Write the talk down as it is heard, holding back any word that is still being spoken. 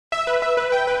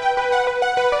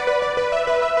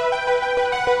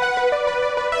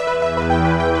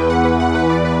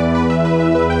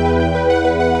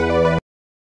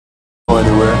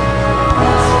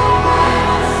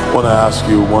want to ask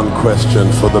you one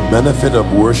question for the benefit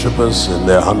of worshipers, and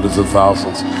there are hundreds of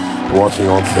thousands watching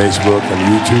on Facebook and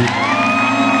YouTube.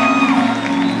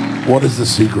 What is the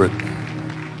secret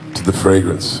to the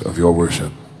fragrance of your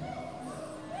worship?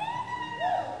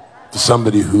 For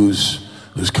somebody who's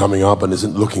coming up and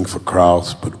isn't looking for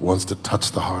crowds, but wants to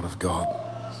touch the heart of God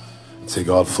and say,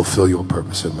 God, fulfill your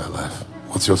purpose in my life.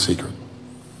 What's your secret?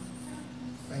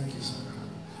 Thank you, sir.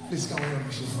 Please come here,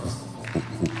 Bishop, first of all.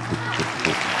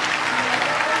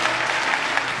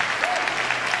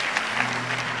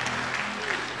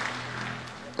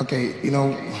 Okay,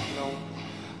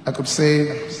 I could say,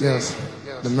 yes,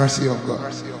 the mercy of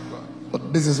God.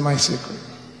 But this is my secret.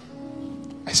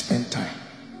 I spend time.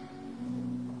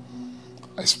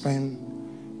 I spend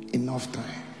enough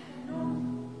time.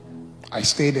 I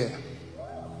stay there.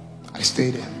 I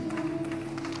stay there.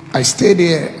 I stay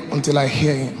there until I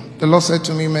hear him. The Lord said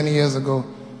to me many years ago,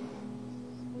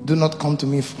 do not come to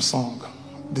me for song.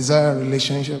 Desire a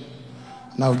relationship,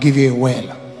 and I'll give you a well.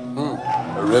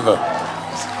 A river.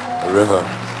 A river.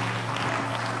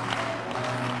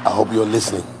 I hope you're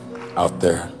listening out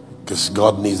there, because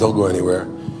God needs, don't go anywhere.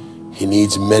 He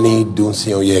needs many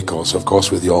Dunsin Oyekans, of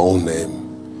course with your own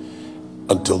name,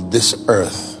 until this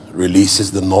earth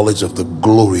releases the knowledge of the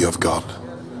glory of God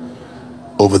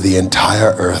over the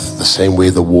entire earth, the same way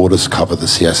the waters cover the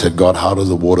sea. I said, God, how do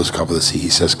the waters cover the sea? He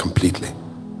says, completely.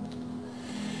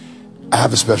 I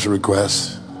have a special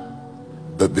request,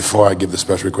 but before I give the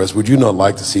special request, would you not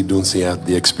like to see Dunsin at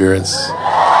the experience?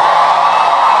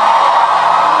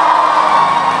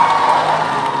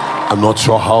 I'm not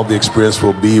sure how the experience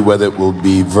will be, whether it will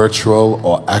be virtual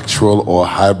or actual or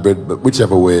hybrid, but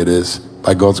whichever way it is,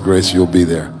 by God's grace, you'll be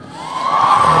there.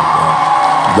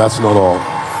 That's not all.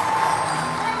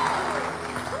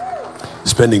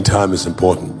 Spending time is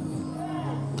important.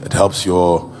 It helps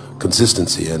your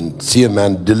consistency. And see a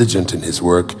man diligent in his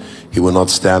work, he will not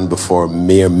stand before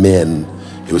mere men,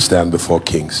 he will stand before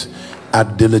kings.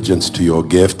 Add diligence to your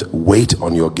gift, wait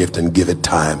on your gift, and give it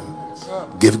time.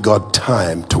 Give God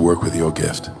time to work with your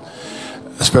gift.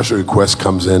 A special request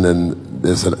comes in, and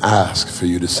there's an ask for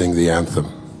you to sing the anthem.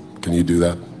 Can you do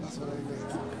that?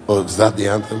 Oh, is that the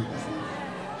anthem?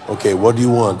 Okay, what do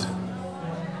you want?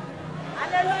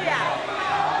 Hallelujah.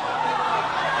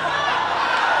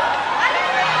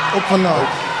 Open up.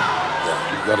 Yeah,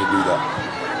 you gotta do that.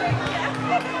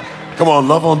 Come on,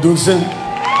 love on Dunsin.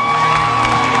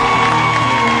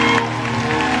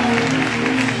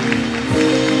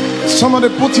 Somebody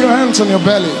put your hands on your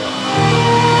belly.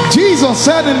 Jesus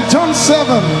said in John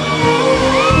 7,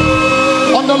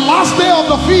 on the last day of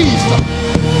the feast,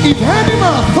 if any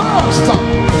man thirst,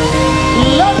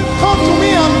 let him come to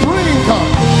me and drink,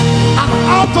 and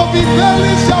out of his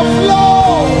belly shall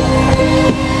flow.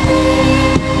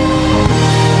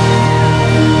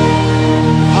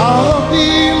 Out of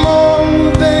him all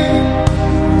day,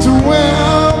 to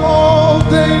him all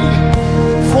day,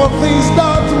 for things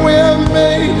that were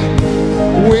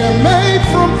made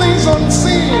from things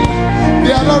unseen.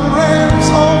 They are the realms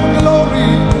of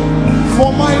glory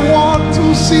for my word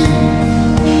to see.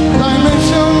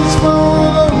 Dimensions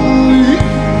found only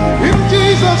in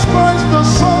Jesus Christ the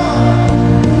Son.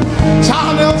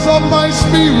 Channels of my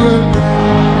spirit.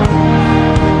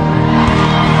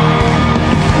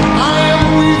 I am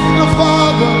with the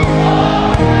Father.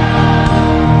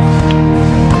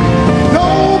 No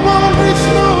boundaries,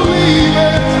 no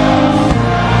limits.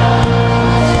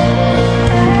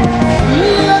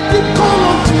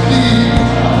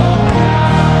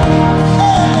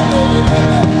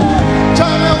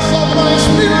 Channels of my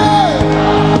spirit.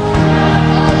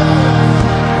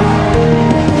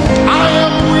 I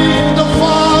am with the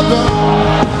Father.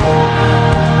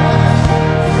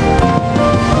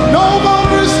 No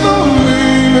boundaries, no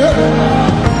limit.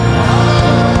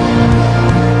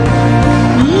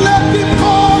 Let me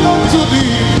call unto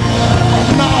thee.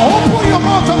 Now open your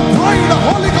mouth and pray in the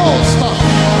Holy Ghost.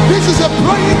 This is a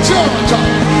praying church.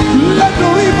 Let the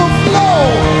river flow.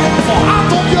 For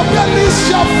out of your belly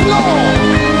shall flow.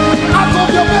 Out of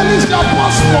your belly shall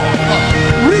burst forth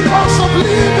rivers of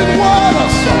living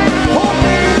waters.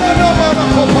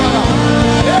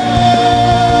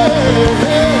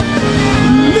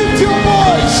 Lift your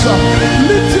voice,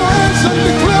 lift your hands and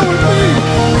declare with me.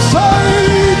 Say,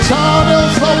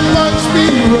 channels of my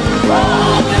spirit.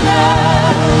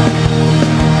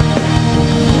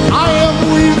 I am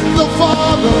with the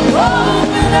Father.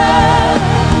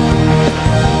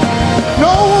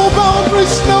 No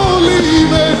boundaries, no limits.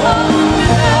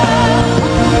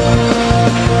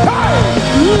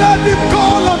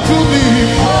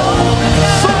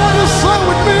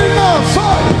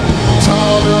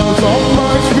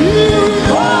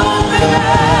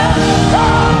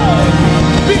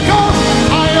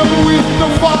 the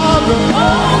Father.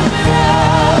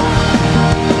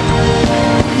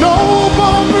 No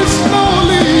boundaries, no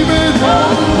limits.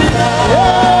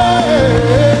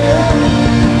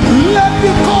 Let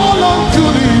me call unto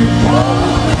thee.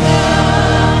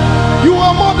 You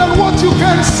are more than what you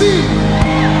can see.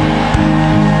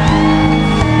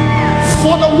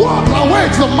 For the world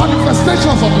awaits the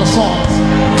manifestations of the sons.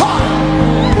 Hi.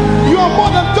 You are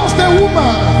more than just a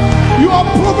woman. You are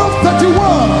Proverbs 31.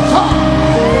 Hi.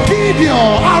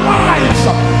 Gideon, arise.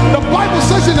 The Bible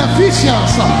says in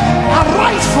Ephesians,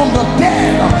 arise from the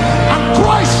dead, and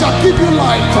Christ shall give you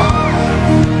light.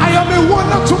 I am a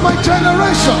wonder to my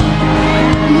generation.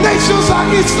 Nations are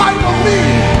inside of me.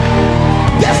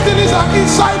 Destinies are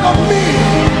inside of me.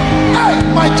 Hey,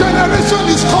 my generation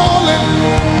is calling,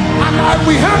 and I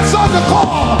will answer the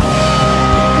call.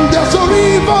 There's a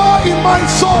river in my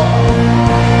soul.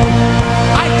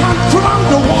 I can drown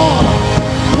the water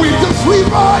with this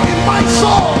river in my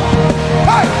soul.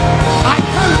 Hey, I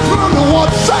can drown the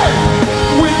water. Say,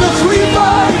 with this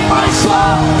river in my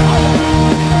soul.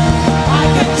 I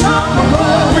can drown the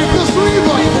water with this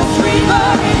river in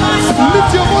my soul.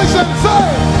 Lift your voice and say,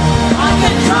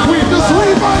 with this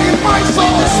river in my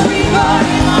soul,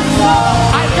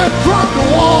 I can drown the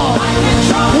wall.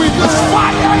 With this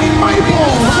fire in my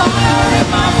bones,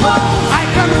 I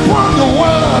can burn the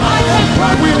world.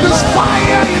 With this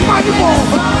fire in my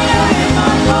bones,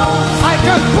 I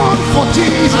can burn for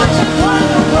Jesus.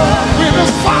 With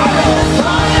this fire,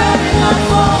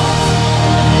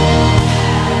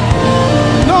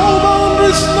 no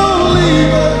boundaries, no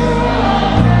limits.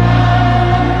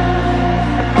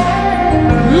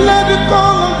 Let it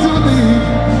call unto thee.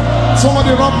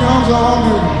 Somebody rub your arms around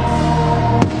you.